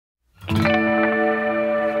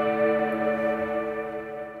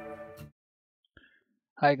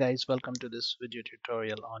Hi guys, welcome to this video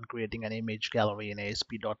tutorial on creating an image gallery in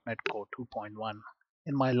ASP.NET Core 2.1.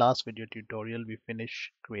 In my last video tutorial, we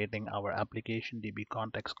finished creating our application DB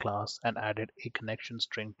context class and added a connection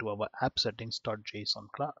string to our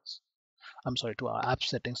appsettings.json class. To our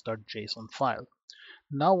appsettings.json file.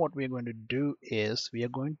 Now what we are going to do is we are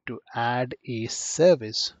going to add a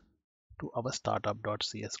service to our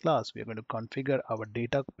startup.cs class. We are going to configure our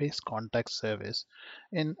database context service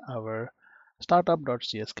in our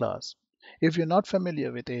startup.cs class. If you're not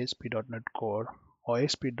familiar with ASP.NET Core or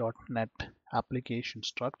ASP.NET application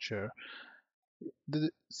structure,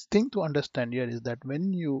 the thing to understand here is that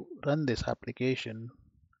when you run this application,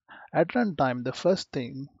 at runtime, the first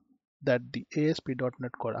thing that the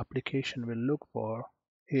ASP.NET Core application will look for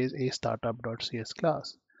is a startup.cs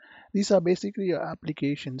class. These are basically your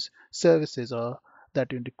application's services or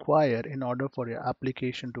that you require in order for your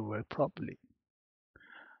application to work properly.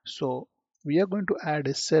 So we are going to add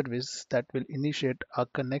a service that will initiate a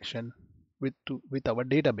connection with our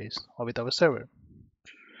database or with our server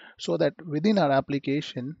so that within our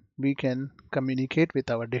application we can communicate with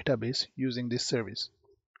our database using this service.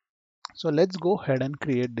 So let's go ahead and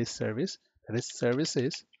create this service. That is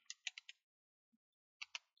services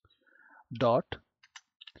dot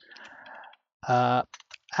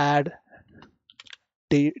add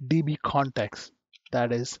DB context,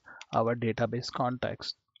 that is our database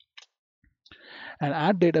context, and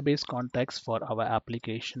add database context for our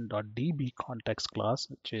application.db context class,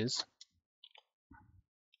 which is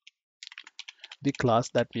the class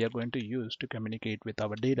that we are going to use to communicate with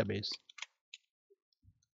our database.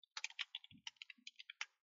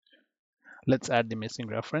 Let's add the missing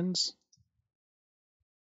reference.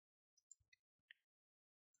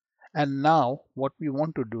 And now what we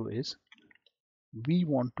want to do is we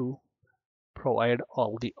want to provide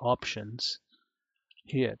all the options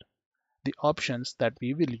here, the options that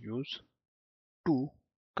we will use to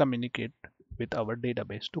communicate with our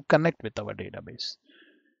database, to connect with our database.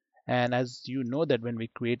 And as you know that when we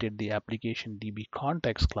created the application DB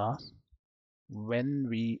context class, when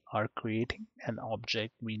we are creating an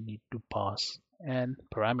object, we need to pass an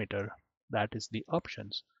parameter, that is the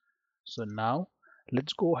options. So now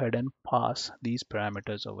let's go ahead and pass these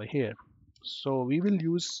parameters over here. So we will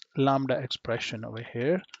use lambda expression over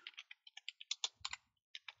here,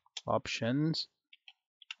 options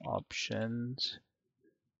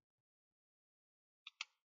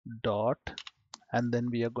dot, and then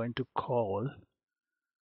we are going to call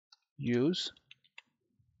use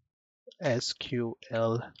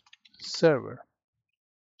SQL server.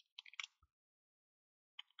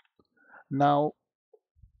 Now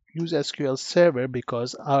use SQL server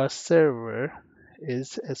because our server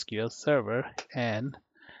is SQL server, and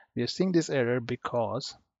we are seeing this error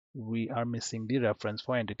because we are missing the reference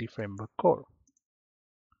for entity framework core.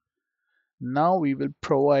 Now we will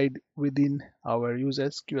provide within our use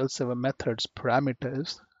SQL server methods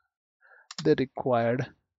parameters the required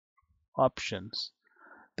options.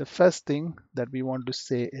 The first thing that we want to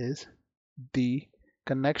say is the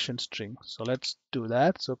connection string. So let's do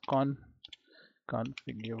that. So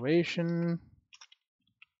configuration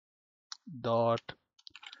dot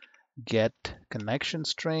get connection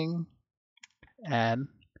string, and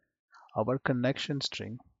our connection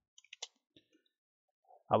string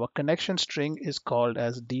is called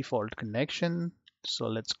as default connection. So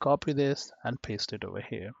let's copy this and paste it over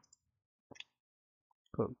here.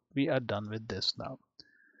 Cool. We are done with this now.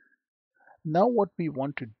 Now what we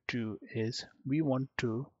want to do is we want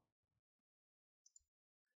to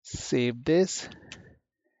save this,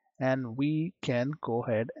 and we can go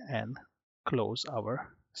ahead and close our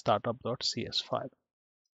startup.cs file.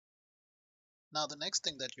 Now the next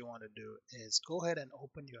thing that you want to do is go ahead and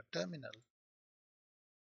open your terminal.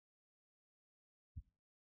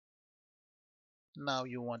 Now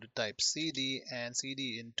you want to type cd and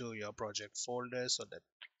cd into your project folder. So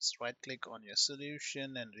let's right click on your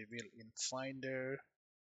solution and reveal in Finder.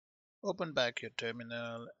 Open back your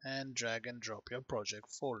terminal and drag and drop your project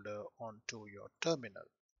folder onto your terminal.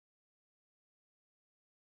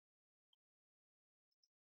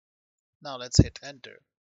 Now let's hit enter.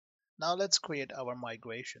 Now let's create our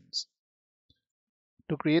migrations.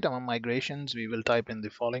 To create our migrations, we will type in the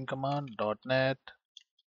following command: .NET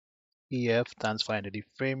EF stands for Entity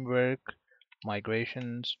Framework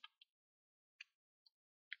migrations,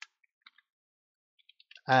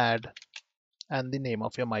 add, and the name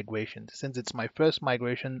of your migration. Since it's my first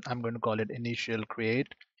migration, I'm going to call it initial create,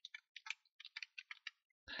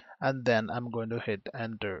 and then I'm going to hit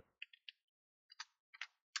enter.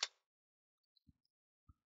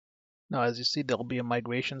 Now as you see, there'll be a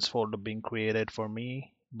migrations folder being created for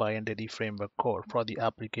me, by Entity Framework Core for the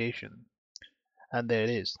application. And there it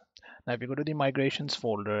is. Now, if you go to the migrations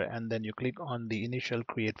folder and then you click on the initial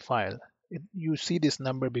create file, you see this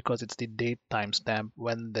number because it's the date timestamp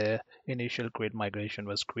when the initial create migration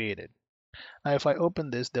was created. Now, if I open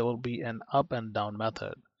this, there will be an up and down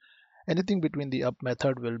method. Anything between the up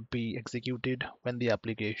method will be executed when the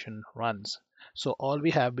application runs. So all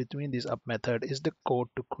we have between this up method is the code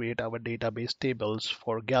to create our database tables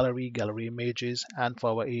for gallery images, and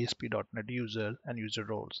for our ASP.NET user and user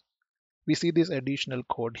roles. We see this additional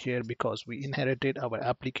code here because we inherited our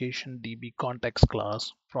application DB context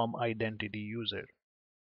class from identity user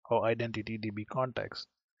or identity DB context.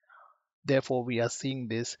 Therefore, we are seeing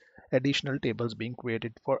these additional tables being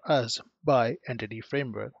created for us by Entity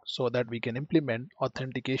Framework so that we can implement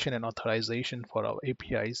authentication and authorization for our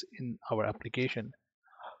APIs in our application.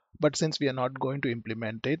 But since we are not going to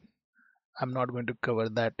implement it, I'm not going to cover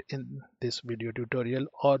that in this video tutorial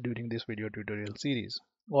or during this video tutorial series.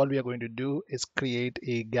 All we are going to do is create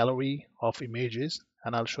a gallery of images,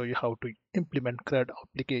 and I'll show you how to implement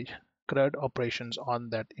CRUD operations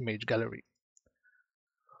on that image gallery.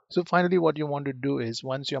 So finally, what you want to do is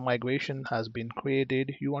once your migration has been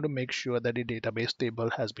created, you want to make sure that the database table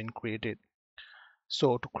has been created.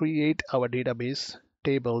 So to create our database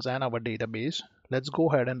tables and our database, let's go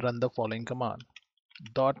ahead and run the following command: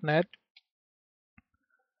 .NET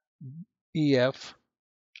ef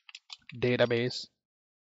database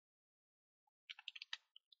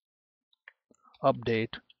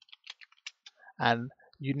update, and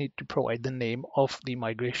you need to provide the name of the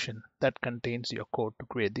migration that contains your code to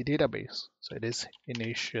create the database. So it is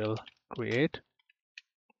initial create,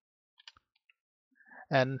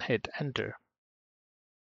 and hit enter.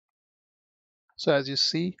 So as you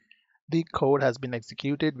see, the code has been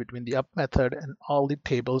executed between the up method, and all the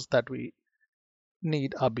tables that we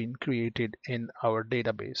need are being created in our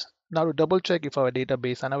database. Now to double check if our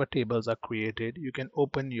database and our tables are created, you can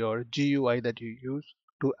open your GUI that you use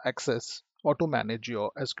to access or to manage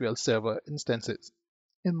your SQL Server instances.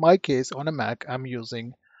 In my case, on a Mac, I'm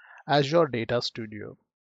using Azure Data Studio.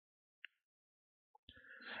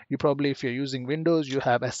 You probably, if you're using Windows, you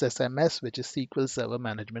have SSMS, which is SQL Server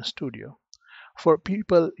Management Studio. For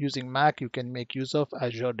people using Mac, you can make use of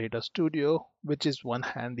Azure Data Studio, which is one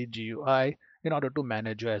handy GUI in order to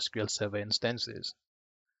manage your SQL Server instances.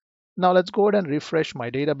 Now let's go ahead and refresh my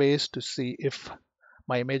database to see if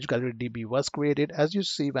my image gallery DB was created. As you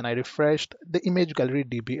see, when I refreshed, the image gallery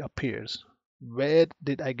DB appears. Where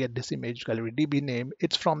did I get this image gallery DB name?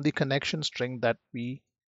 It's from the connection string that we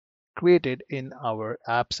created in our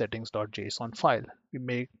app settings.json file. We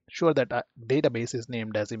make sure that our database is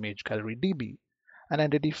named as image gallery DB. An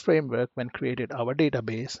Entity Framework, when created our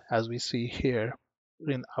database, as we see here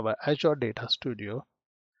in our Azure Data Studio,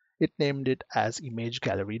 it named it as image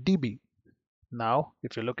gallery DB. Now,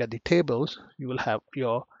 if you look at the tables, you will have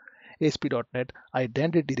your ASP.NET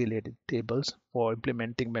identity related tables for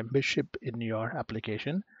implementing membership in your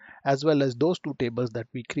application, as well as those two tables that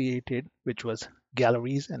we created, which was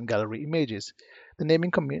galleries and gallery images. The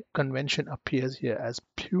naming convention appears here as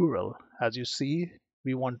plural. As you see,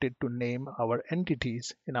 we wanted to name our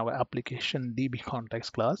entities in our application DB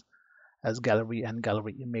context class as gallery and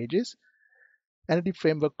gallery images. Entity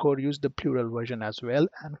Framework Core used the plural version as well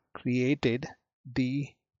and created the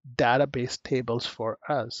database tables for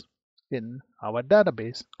us in our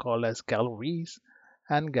database called as galleries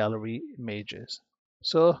and gallery images.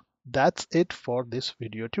 So that's it for this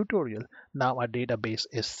video tutorial. Now our database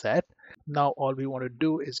is set. Now all we want to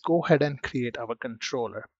do is go ahead and create our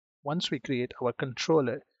controller. Once we create our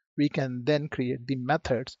controller, we can then create the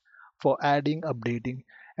methods for adding, updating,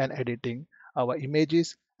 and editing our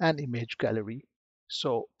images and image gallery.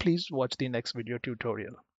 So please watch the next video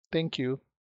tutorial. Thank you.